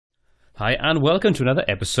Hi and welcome to another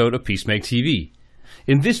episode of Peacemake TV.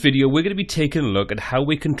 In this video we're going to be taking a look at how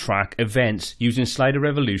we can track events using Slider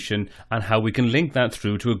Revolution and how we can link that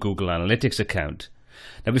through to a Google Analytics account.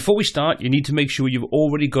 Now before we start, you need to make sure you've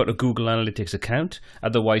already got a Google Analytics account.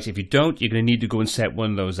 Otherwise, if you don't, you're going to need to go and set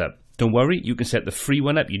one of those up. Don't worry, you can set the free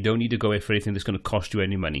one up. You don't need to go for anything that's going to cost you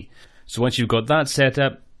any money. So once you've got that set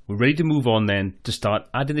up, we're ready to move on then to start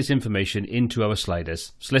adding this information into our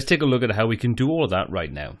sliders. So let's take a look at how we can do all of that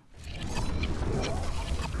right now.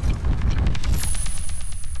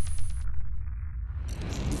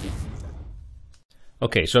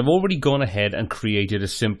 Okay, so I've already gone ahead and created a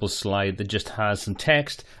simple slide that just has some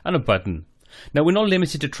text and a button. Now we're not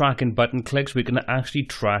limited to tracking button clicks, we can actually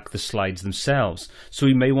track the slides themselves. So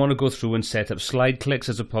we may want to go through and set up slide clicks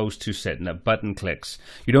as opposed to setting up button clicks.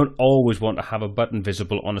 You don't always want to have a button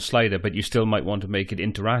visible on a slider, but you still might want to make it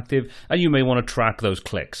interactive and you may want to track those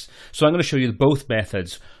clicks. So I'm going to show you both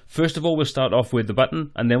methods. First of all, we'll start off with the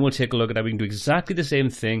button and then we'll take a look at how we can do exactly the same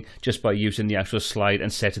thing just by using the actual slide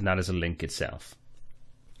and setting that as a link itself.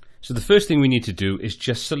 So the first thing we need to do is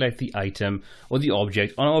just select the item or the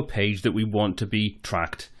object on our page that we want to be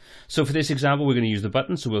tracked. So for this example, we're going to use the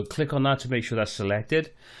button. So we'll click on that to make sure that's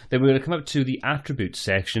selected. Then we're going to come up to the attributes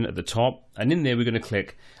section at the top. And in there, we're going to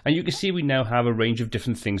click. And you can see we now have a range of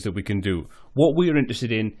different things that we can do. What we are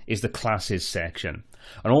interested in is the classes section.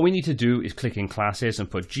 And all we need to do is click in classes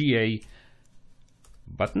and put GA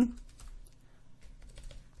button.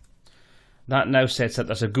 That now sets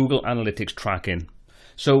up as a Google Analytics tracking.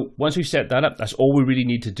 So once we've set that up, that's all we really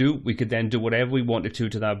need to do. We could then do whatever we wanted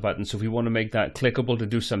to that button. So if we want to make that clickable to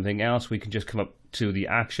do something else, we can just come up to the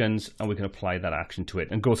actions and we can apply that action to it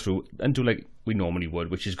and go through and do like we normally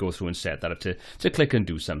would, which is go through and set that up to click and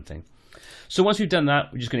do something. So once we've done that,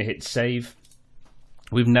 we're just going to hit save.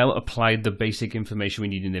 We've now applied the basic information we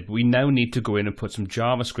need in there, but we now need to go in and put some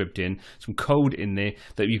JavaScript in, some code in there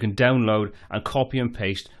that you can download and copy and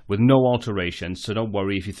paste with no alterations. So don't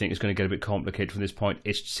worry if you think it's going to get a bit complicated from this point,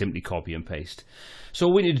 it's simply copy and paste. So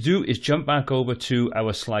what we need to do is jump back over to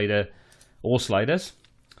our slider, all sliders.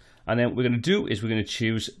 And then what we're going to do is we're going to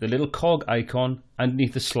choose the little cog icon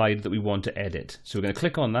underneath the slide that we want to edit. So we're going to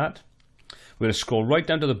click on that. We're going to scroll right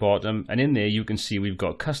down to the bottom, and in there you can see we've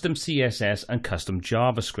got custom CSS and custom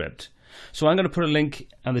JavaScript. So I'm going to put a link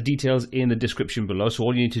and the details in the description below, so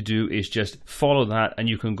all you need to do is just follow that and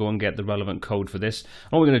you can go and get the relevant code for this.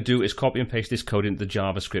 All we're going to do is copy and paste this code into the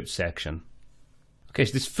JavaScript section. Okay,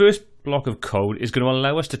 so this first block of code is going to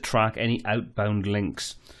allow us to track any outbound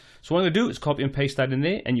links. So what I'm going to do is copy and paste that in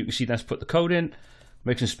there, and you can see that's put the code in,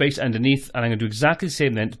 make some space underneath, and I'm going to do exactly the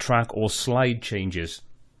same then to track all slide changes.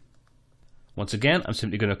 Once again, I'm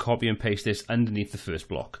simply going to copy and paste this underneath the first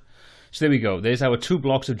block. So there we go. There's our 2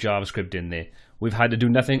 blocks of JavaScript in there. We've had to do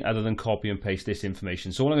nothing other than copy and paste this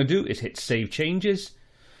information. So all I'm going to do is hit Save Changes,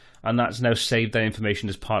 and that's now saved that information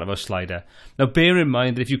as part of our slider. Now bear in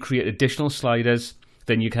mind that if you create additional sliders,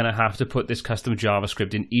 then you kind of have to put this custom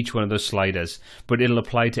JavaScript in each one of those sliders. But it'll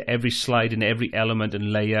apply to every slide and every element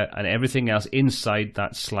and layer and everything else inside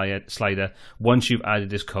that slider once you've added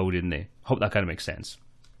this code in there. Hope that kind of makes sense.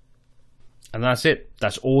 And that's it.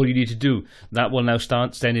 That's all you need to do. That will now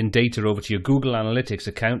start sending data over to your Google Analytics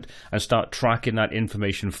account and start tracking that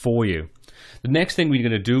information for you. The next thing we're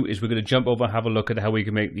going to do is we're going to jump over and have a look at how we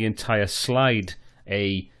can make the entire slide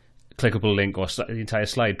a clickable link or the entire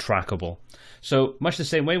slide trackable. So much the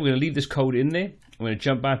same way, we're going to leave this code in there. We're going to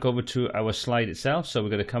jump back over to our slide itself. So we're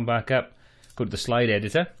going to come back up, go to the slide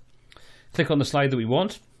editor, click on the slide that we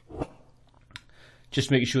want. Just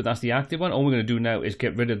making sure that's the active one. All we're going to do now is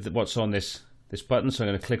get rid of what's on this button. So I'm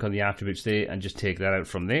going to click on the attributes there and just take that out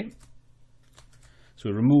from there. So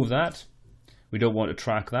we'll remove that. We don't want to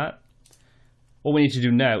track that. All we need to do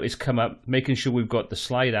now is come up, making sure we've got the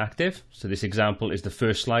slide active. So this example is the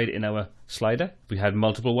first slide in our slider. If we had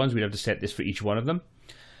multiple ones, we'd have to set this for each one of them.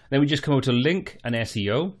 Then we just come over to link and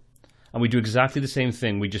SEO, and we do exactly the same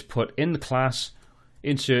thing. We just put in the class,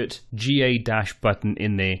 insert GA-button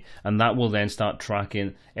in there, and that will then start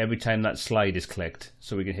tracking every time that slide is clicked.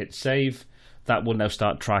 So we can hit save. That will now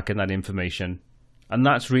start tracking that information. And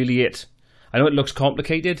that's really it. I know it looks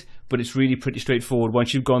complicated, but it's really pretty straightforward.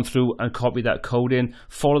 Once you've gone through and copied that code in,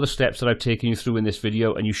 follow the steps that I've taken you through in this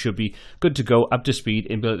video, and you should be good to go, up to speed,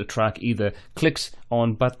 and be able to track either clicks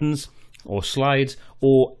on buttons or slides,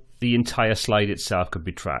 or the entire slide itself could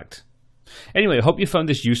be tracked. Anyway, I hope you found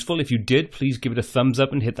this useful. If you did, please give it a thumbs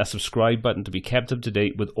up and hit that subscribe button to be kept up to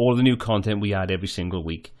date with all the new content we add every single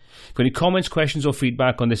week. If you have any comments, questions or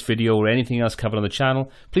feedback on this video or anything else covered on the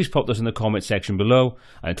channel, please pop those in the comment section below.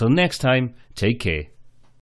 And until next time, take care.